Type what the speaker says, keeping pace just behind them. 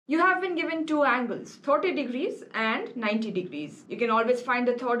you have been given two angles, 30 degrees and 90 degrees. You can always find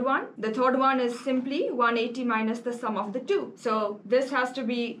the third one. The third one is simply 180 minus the sum of the two. So this has to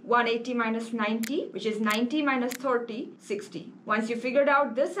be 180 minus 90, which is 90 minus 30, 60. Once you figured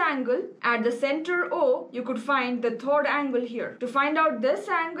out this angle, at the center O, you could find the third angle here. To find out this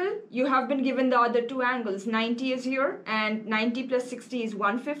angle, you have been given the other two angles. 90 is here and 90 plus 60 is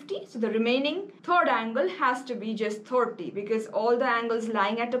 150. So the remaining third angle has to be just 30 because all the angles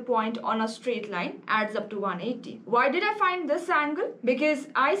lying at a point on a straight line adds up to 180. Why did I find this angle? Because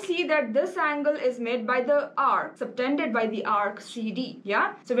I see that this angle is made by the arc, subtended by the arc CD.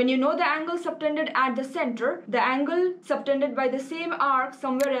 Yeah? So when you know the angle subtended at the center, the angle subtended by the same arc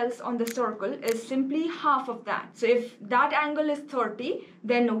somewhere else on the circle is simply half of that. So if that angle is 30,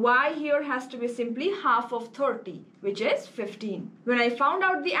 then y here has to be simply half of 30, which is 15. When I found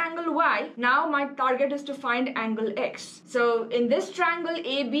out the angle y, now my target is to find angle x. So in this triangle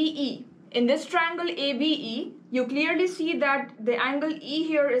ABE, you clearly see that the angle E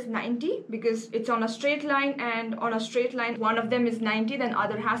here is 90 because it's on a straight line, and on a straight line one of them is 90, then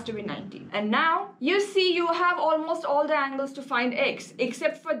other has to be 90. And now you see you have almost all the angles to find x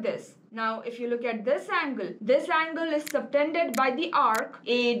except for this. Now, if you look at this angle is subtended by the arc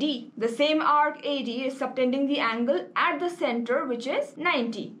AD. The same arc AD is subtending the angle at the center, which is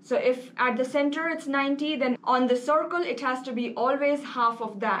 90. So if at the center it's 90, then on the circle it has to be always half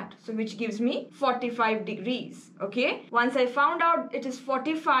of that. So which gives me 45 degrees. Okay. Once I found out it is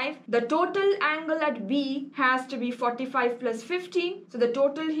 45, the total angle at B has to be 45 plus 15. So the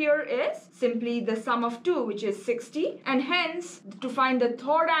total here is simply the sum of 2, which is 60. And hence, to find the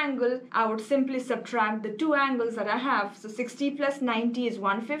third angle, I would simply subtract the two angles that I have. So 60 plus 90 is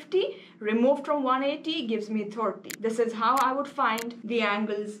 150. Removed from 180 gives me 30. This is how I would find the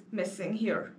angles missing here.